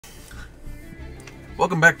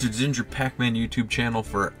Welcome back to Ginger Pac-Man YouTube channel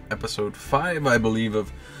for episode 5, I believe,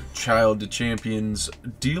 of Child to Champions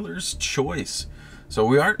Dealer's Choice. So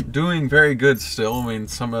we aren't doing very good still. I mean,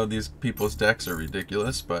 some of these people's decks are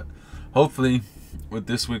ridiculous, but hopefully with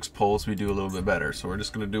this week's polls we do a little bit better. So we're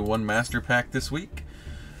just going to do one master pack this week,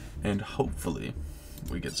 and hopefully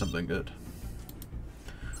we get something good.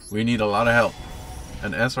 We need a lot of help.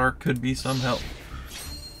 An SR could be some help.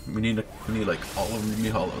 We need like all of them to be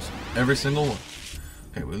hollows. Every single one.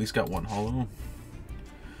 Okay, we at least got one hollow.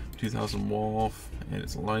 2000 Wolf, and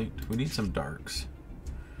it's light. We need some darks.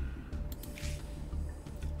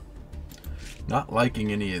 Not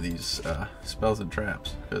liking any of these spells and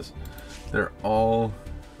traps because they're all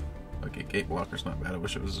okay. Gatewalker's not bad. I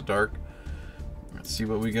wish it was a dark. Let's see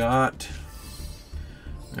what we got.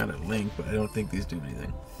 We got a link, but I don't think these do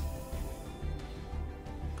anything.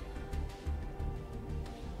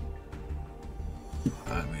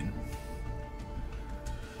 I mean,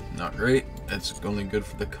 not great. That's only good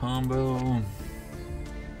for the combo.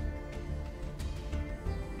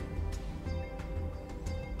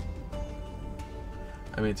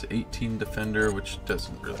 I mean, it's 18 defender, which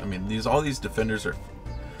doesn't really. I mean, all these defenders are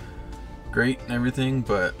great and everything,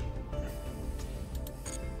 but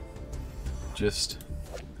just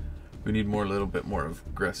we need a little bit more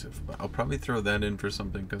aggressive. But I'll probably throw that in for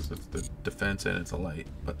something because it's the defense and it's a light,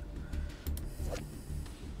 but.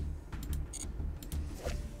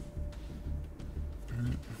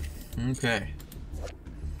 Okay.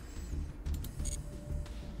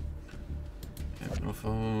 Yeah, no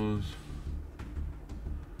foes.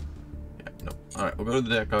 Yeah, no. Alright, we'll go to the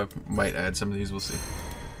deck. I might add some of these, we'll see.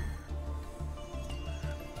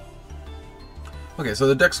 Okay, so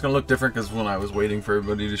the deck's gonna look different because when I was waiting for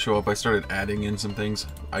everybody to show up, I started adding in some things.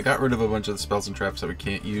 I got rid of a bunch of the spells and traps that we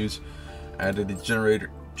can't use. Added the a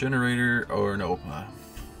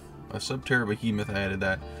Subterra Behemoth, I added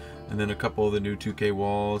that. And then a couple of the new 2K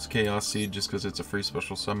walls, Chaos Seed, just because it's a free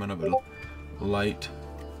special summon of a light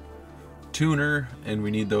tuner, and we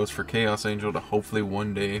need those for Chaos Angel to hopefully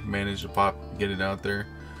one day manage to get it out there.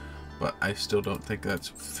 But I still don't think that's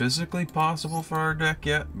physically possible for our deck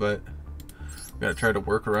yet, but we gotta try to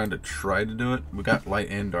work around to try to do it. We got light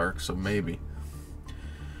and dark, so maybe.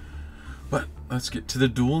 But let's get to the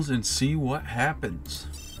duels and see what happens.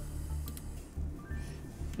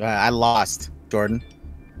 I lost, Jordan.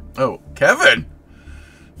 Oh, Kevin!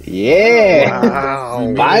 Yeah!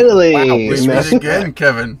 Wow. Finally! Wow, we meet again,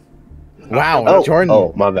 Kevin. Wow, Oh, Jordan.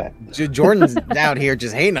 Oh, my bad. Jordan's out here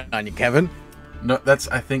just hating on you, Kevin. No, that's,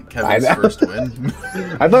 I think, Kevin's first win.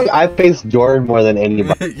 I thought I faced Jordan more than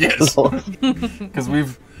anybody. Yes. Because we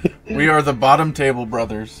are the bottom table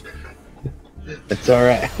brothers. It's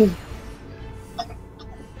alright.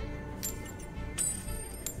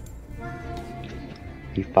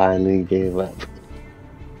 He finally gave up.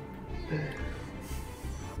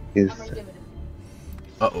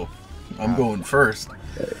 Uh-oh. I'm going first.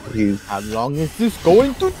 How long is this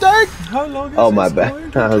going to take? How long is oh, this my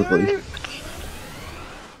bad. going to take?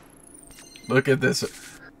 Look at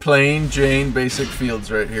this. Plain Jane basic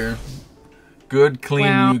fields right here. Good,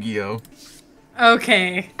 clean Yu-Gi-Oh!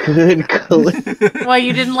 Okay. Good, clean. Well,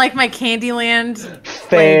 you didn't like my Candyland?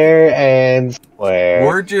 Fair and square.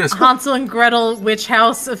 We're just... Hansel and Gretel witch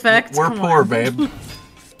house effect? We're poor, babe.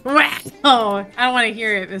 Wow. I don't want to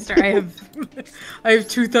hear it, mister. I have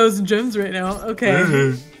 2,000 gems right now.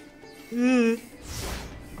 Okay.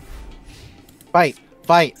 Fight,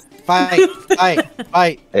 fight, fight, fight,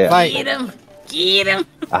 fight, Yeah. fight. Get him. Get him.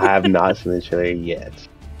 I have not seen each other yet.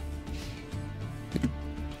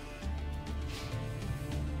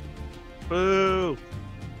 Boo.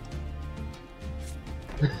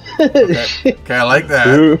 Okay, I like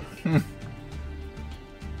that.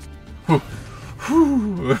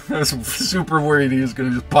 I was super worried he was going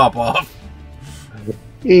to just pop off.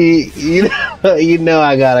 You know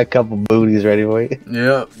I got a couple booties ready for you.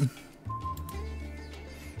 Yep.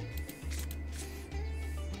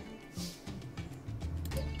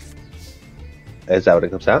 Is that what it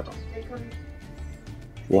comes out?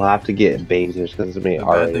 We'll have to get Bazers because I mean, The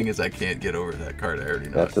bad thing is I can't get over that card. I already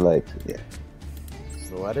know. That's like, yeah.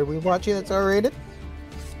 So what are we watching that's R-rated?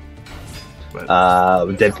 But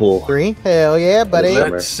Deadpool 3? Hell yeah, buddy.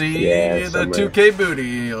 let's see the summer. 2K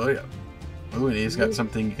booty. Oh yeah. Oh, and he's got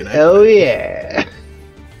something you can activate. Oh yeah.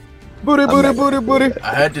 Booty, booty, booty, booty.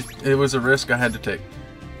 I had to. It was a risk I had to take.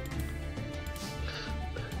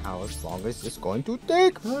 How long is this going to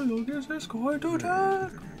take? How long is this going to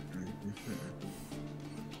take?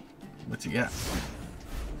 What's he got?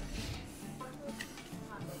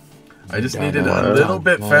 I just needed a little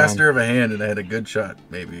bit faster of a hand, and I had a good shot,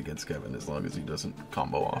 maybe against Kevin, as long as he doesn't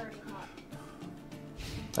combo off.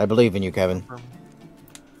 I believe in you, Kevin.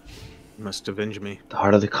 You must avenge me. The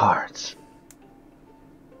heart of the cards.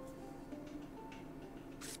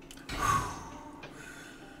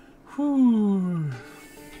 Whew.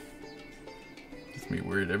 Gets me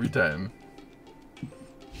worried every time.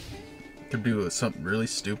 Could be with something really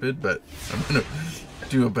stupid, but I'm gonna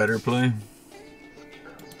do a better play.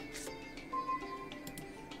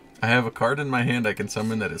 I have a card in my hand I can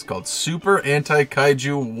summon that is called Super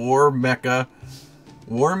Anti-Kaiju War Mecha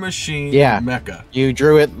War Machine Mecha. You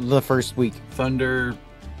drew it the first week. Thunder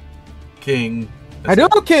King.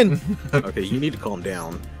 Hadouken! Okay, you need to calm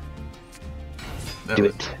down. Do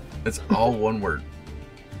it. It's all one word.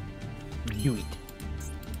 Do it.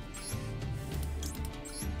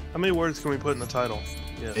 How many words can we put in the title?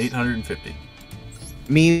 Yes. 850.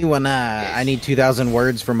 Me when I need 2,000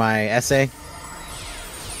 words for my essay.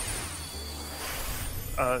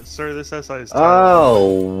 Sir, this essay is titled.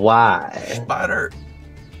 Oh, why? Spider.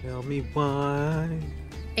 Tell me why.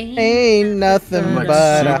 Ain't nothing I'm like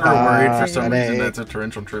but a super worried for some reason heartache. that's a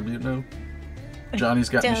torrential tribute now. Johnny's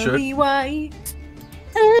got me Tell shook. me why.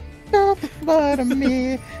 Ain't nothing but a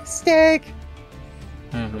mistake.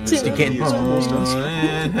 Mhm. can't use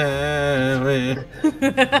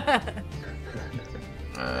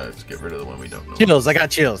Let's get rid of the one we don't know. Chills, I got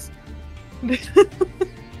chills.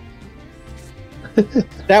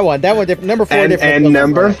 that one, different. Number 4 different. And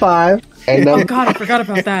number 5. And Oh number god, I forgot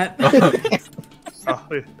about that. Oh,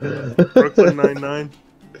 yeah. Brooklyn Nine-Nine.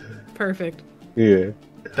 Perfect. yeah.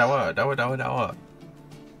 Dawa.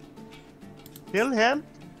 Kill him.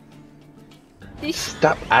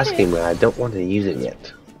 Stop asking me. I don't want to use it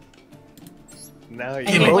yet. Now you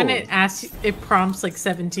I hate know. when it asks, it prompts like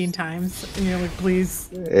 17 times, and you're like, please.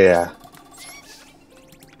 Yeah.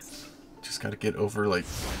 Just gotta get over like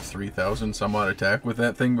 3,000 some odd attack with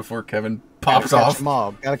that thing before Kevin pops Gotta catch off. them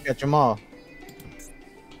all. Gotta catch them all.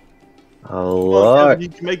 Oh, Well, Lord. you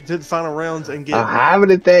can make it to the final rounds and get I'm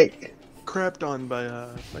having a think. crapped on by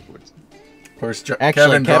Mechawards. Of course,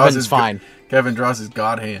 Actually, Kevin's fine. Kevin draws his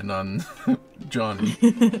god hand on Johnny.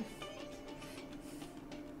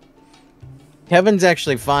 Kevin's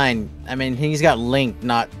actually fine. I mean, he's got Link,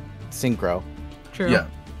 not Synchro. True. Yeah.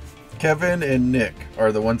 Kevin and Nick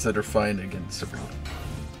are the ones that are fine against Sabrina.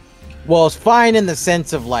 Well, it's fine in the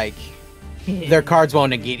sense of like their cards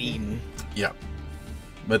won't get eaten. Yeah.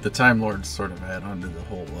 But the Time Lords sort of add on to the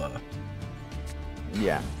whole,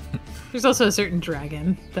 Yeah. There's also a certain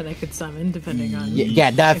dragon that I could summon depending on.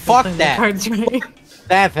 Yeah, that, if fuck I'm playing the that. cards right.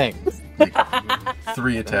 That thing.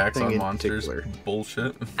 3 attacks thing on in monsters. particular.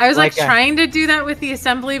 Bullshit. I was like Like, trying to do that with the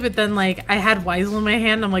assembly, but then like I had Weisel in my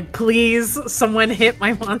hand. I'm like, please, someone hit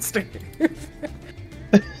my monster.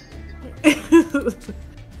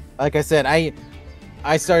 Like I said,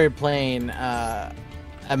 I started playing a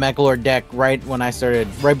Mechalord deck right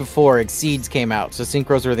before Exceeds came out. So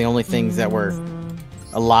Synchros were the only things that were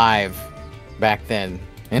alive back then.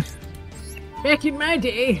 And Back in my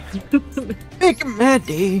day. make him mad,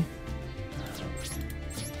 day.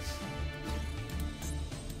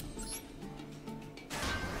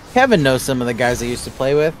 Kevin knows some of the guys I used to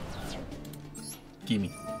play with.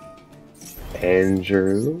 Gimme.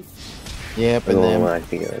 Andrew. Yep, What and am then I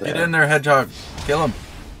thinking of Get that? in there, Hedgehog. Kill him.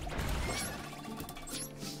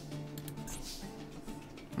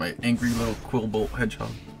 My angry little Quillbolt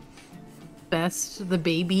Hedgehog. Best, the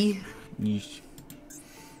baby. Yeesh.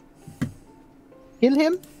 kill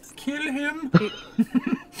him. Kill him.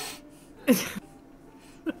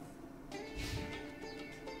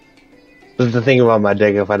 This is the thing about my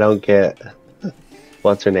deck. If I don't get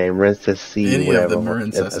what's her name, Princess C, Any whatever, of the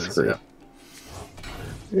it's Marincesses, screwed. yeah.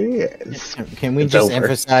 Yes. Can we It's just over.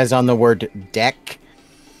 emphasize on the word deck?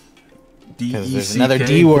 Because there's another DECK.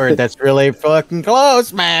 D word that's really fucking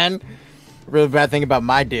close, man. The really bad thing about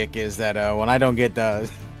my dick is that when I don't get the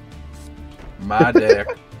My deck.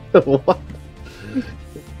 What?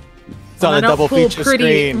 it's on I a don't double pull feature pretty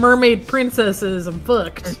screen. mermaid princesses. I'm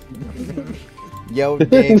fucked. Yo,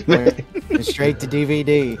 dick went straight to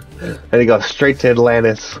DVD. And he goes straight to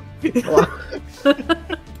Atlantis.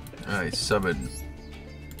 I summoned.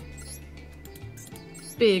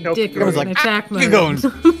 Big Nope. dick I was in like, attack I mode.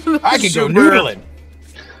 could I could go Super. noodling.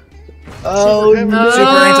 Oh, Super no. Super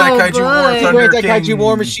Anti-Kaiju boy. War Super Thunder Anti-Kaiju King.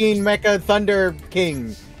 War Machine Mecha Thunder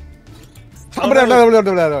King. Oh, no.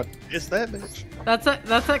 No. It's that bitch. That's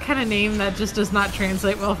that kind of name that just does not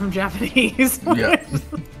translate well from Japanese. Yeah.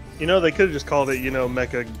 You know, they could have just called it,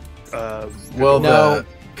 Mecha. Well, No. the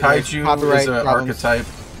Kaiju Copyright is an problems. archetype.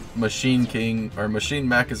 Machine King or Machine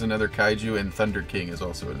Mech is another Kaiju, and Thunder King is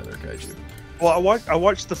also another Kaiju. Well, I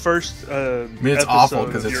watched the first. I mean, it's awful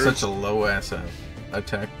because it's such a low ass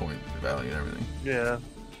attack point value and everything. Yeah,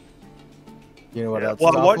 You know what else?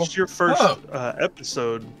 Well, is I awful? watched your first Oh.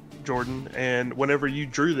 episode, Jordan, and whenever you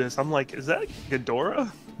drew this, I'm like, is that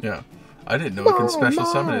Ghidorah? Yeah. I didn't know it can special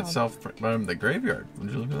summon no. itself from the graveyard.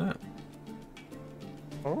 Would you look at that?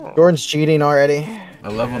 Oh. Jordan's cheating already. A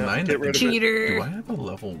level Yeah, 9? get rid of it. Cheater. Do I have a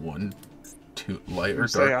level 1 light or You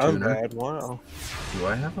say dark I'm tuner? bad. Wow. Do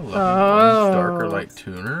I have a level 1 Oh. dark or light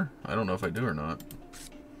tuner? I don't know if I do or not.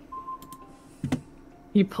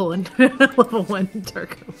 You pull in level 1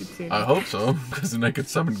 dark routine. I hope so, because then I could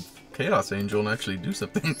summon Chaos Angel and actually do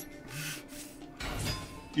something.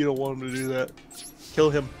 You don't want him to do that. Kill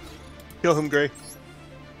him. Kill him, Gray.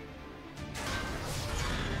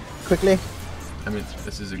 Quickly. I mean,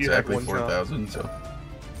 this is You exactly have one job. 4,000, so...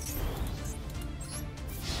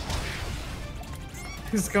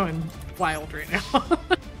 He's going wild right now.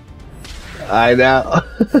 I know.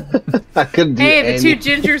 I couldn't do Hey, the two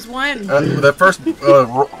any. gingers won. The first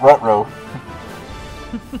row.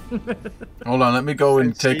 Hold on, let me go and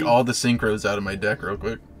Let's take see. all the synchros out of my deck real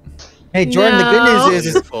quick. Hey Jordan, No. the good news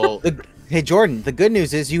is Fault. hey Jordan, the good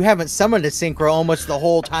news is you haven't summoned a synchro almost the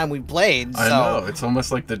whole time we've played. So I know, it's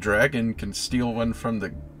almost like the dragon can steal one from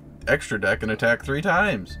the extra deck and attack 3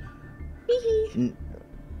 times.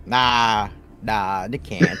 nah, they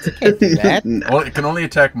can't. They can't do that. Well, it can only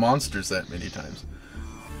attack monsters that many times.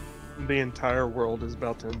 The entire world is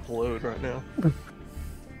about to implode right now.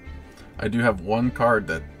 I do have one card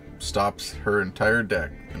that stops her entire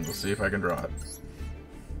deck, and we'll see if I can draw it.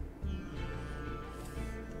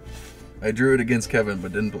 I drew it against Kevin,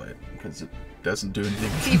 but didn't play it, because it doesn't do anything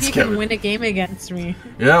See if against you can Kevin. win a game against me.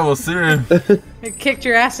 Yeah, we'll see. I kicked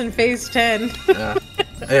your ass in phase 10 Yeah.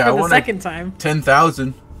 Hey, I for the won second time.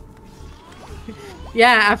 10,000. Yeah,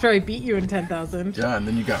 after I beat you in 10,000. Yeah, and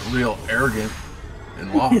then you got real arrogant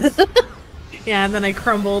and lost. Yeah, and then I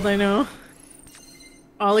crumbled, I know.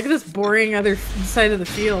 Oh, look at this boring other side of the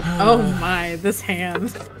field. Oh my, this hand.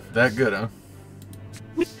 That good, huh?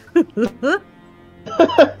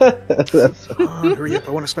 That's- Come on, hurry up!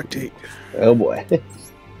 I want to spectate. oh boy.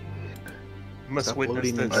 Must Stop witness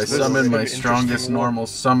loading this. into I This is summoned gonna my be an strongest interesting war. normal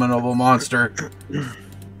summonable monster.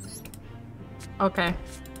 Okay.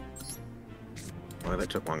 Well, that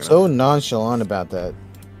took long enough. So nonchalant about that.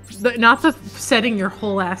 Not the setting your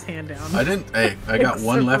whole ass hand down. I didn't. Hey, I got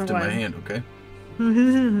one Except left for in my one. hand, okay?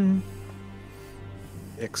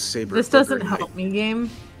 X-Saber This doesn't Booger help me,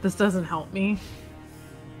 game. This doesn't help me.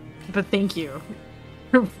 But thank you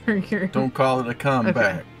for your. Don't call it a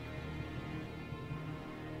comeback.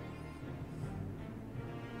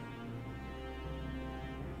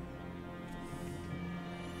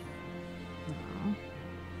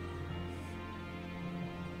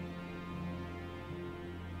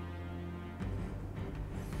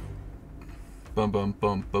 Bum bum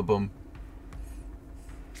bum bum bum.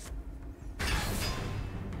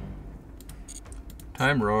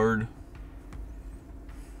 Time roared.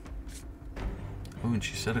 Oh, and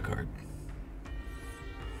she said a card.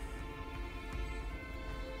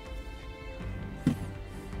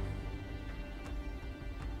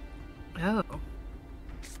 Oh. Oh,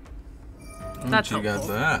 That's she got helpful.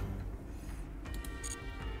 that.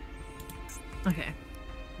 Okay.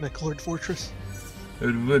 McLord Fortress.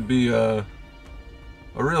 It would be a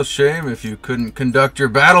real shame if you couldn't conduct your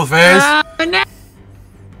battle phase. No.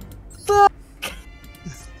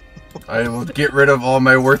 I will get rid of all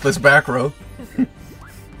my worthless back row.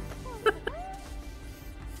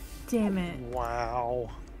 Damn it. Wow.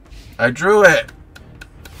 I drew it.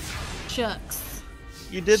 Shucks.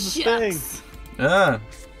 You did the thing. Shucks. Yeah.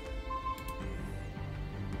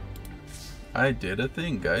 I did a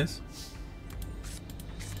thing, guys.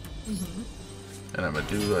 And I'm gonna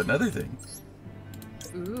do another thing.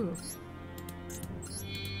 Ooh.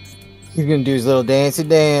 He's gonna do his little dancey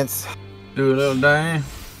dance. Do a little dang.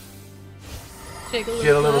 Take a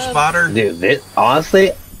Get a little love. spotter. Dude, this,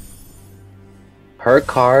 honestly, her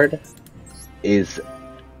card is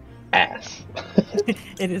ass.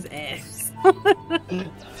 It is ass.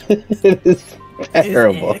 It is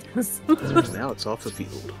terrible. It is ass. Now it's off the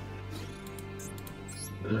field.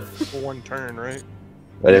 For one turn, right?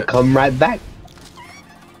 But it come right back.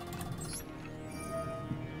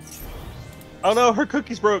 Oh no, her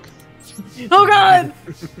cookies broke. Oh god!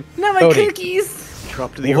 Not my Cody. cookies!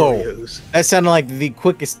 Drop to the Whoa. Oreos. That sounded like the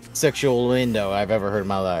quickest sexual window I've ever heard in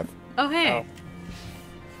my life. Oh hey.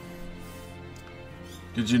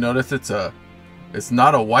 Did you notice it's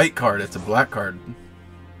not a white card, it's a black card.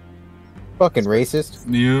 Fucking racist.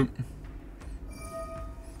 Yep.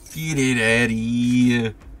 Get it,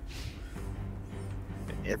 Eddie.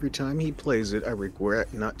 Every time he plays it, I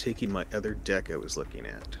regret not taking my other deck I was looking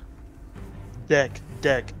at. Deck,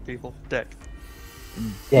 people, deck.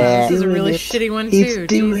 Yeah, This is a doing really it. shitty one He's too.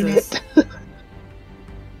 doing Jesus. it.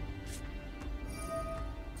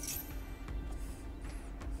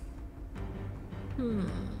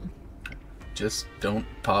 Just don't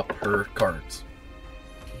pop her cards.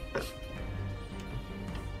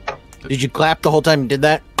 Did you clap the whole time you did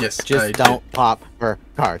that? Yes, Just I don't pop her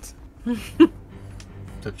cards. did.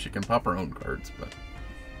 So she can pop her own cards, but.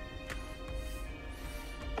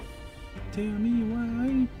 Tell me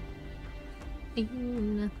why. Ain't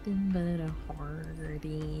nothing but a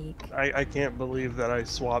heartache. I can't believe that I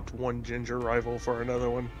swapped one ginger rival for another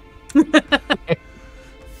one.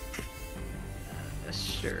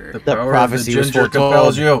 Sure. The The power of the prophecy was ginger foretold.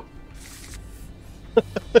 compels you.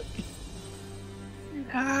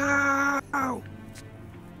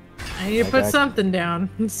 I need to put Okay. something down.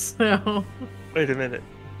 So, Wait a minute.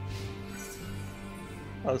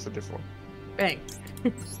 Oh, that's a different one. bang.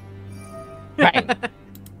 Bang.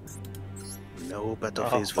 No battle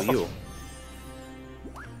phase for you.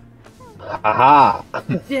 Haha!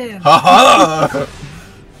 Yeah. Ha ha!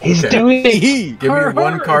 He's Okay. doing it! Give me Har,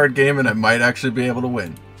 one har. card game and I might actually be able to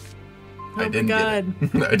win. Oh I my didn't God.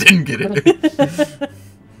 get it. I didn't get it.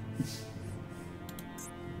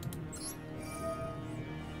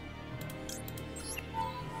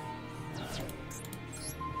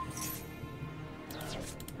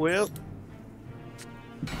 Well,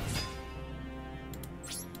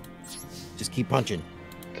 Just keep punching.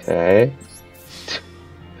 Okay.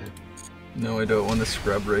 No, I don't want to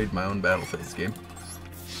scrub raid my own battle phase game.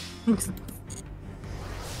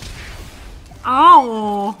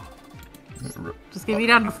 Oh. Just get me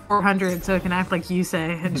down to 400 so I can act like you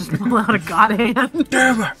say and just pull out a god hand.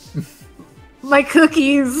 Damn it! My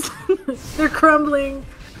cookies. They're crumbling.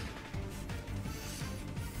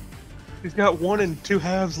 he's got 1 and 2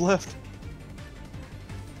 halves left.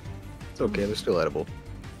 It's okay, they're still edible.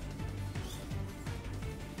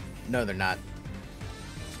 No, they're not.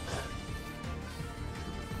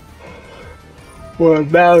 Well,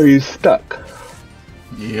 now he's stuck.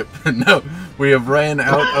 Yep. No, we have ran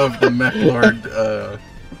out of the Mech Lord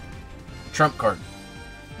trump card.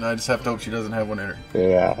 And I just have to hope she doesn't have one in her.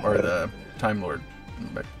 Yeah. Or the Time Lord.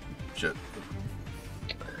 Shit.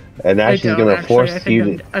 And now I she's don't, gonna actually. force I think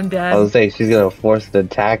you to. I'm dead. I was saying she's gonna force an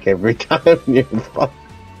attack every time you.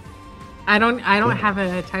 I don't have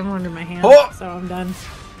a time lord in my hand, Oh! so I'm done.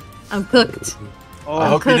 I'm cooked. I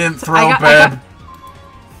hope you didn't cooked. throw, I babe.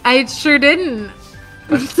 I sure didn't.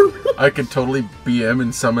 I could totally BM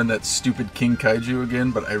and summon that stupid King Kaiju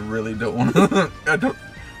again, but I really don't want to.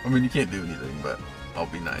 I mean, you can't do anything, but I'll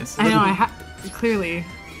be nice. I know, clearly.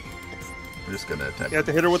 I'm just gonna attack. You have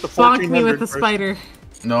to hit her with the Bonk 1400 me with the first. spider.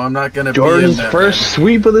 No, I'm not gonna Jordan's BM that first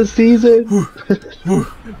sweep of the season. man.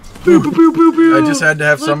 I just had to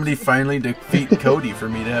have somebody finally defeat Cody for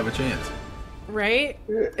me to have a chance. Right?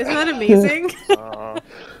 Isn't that amazing?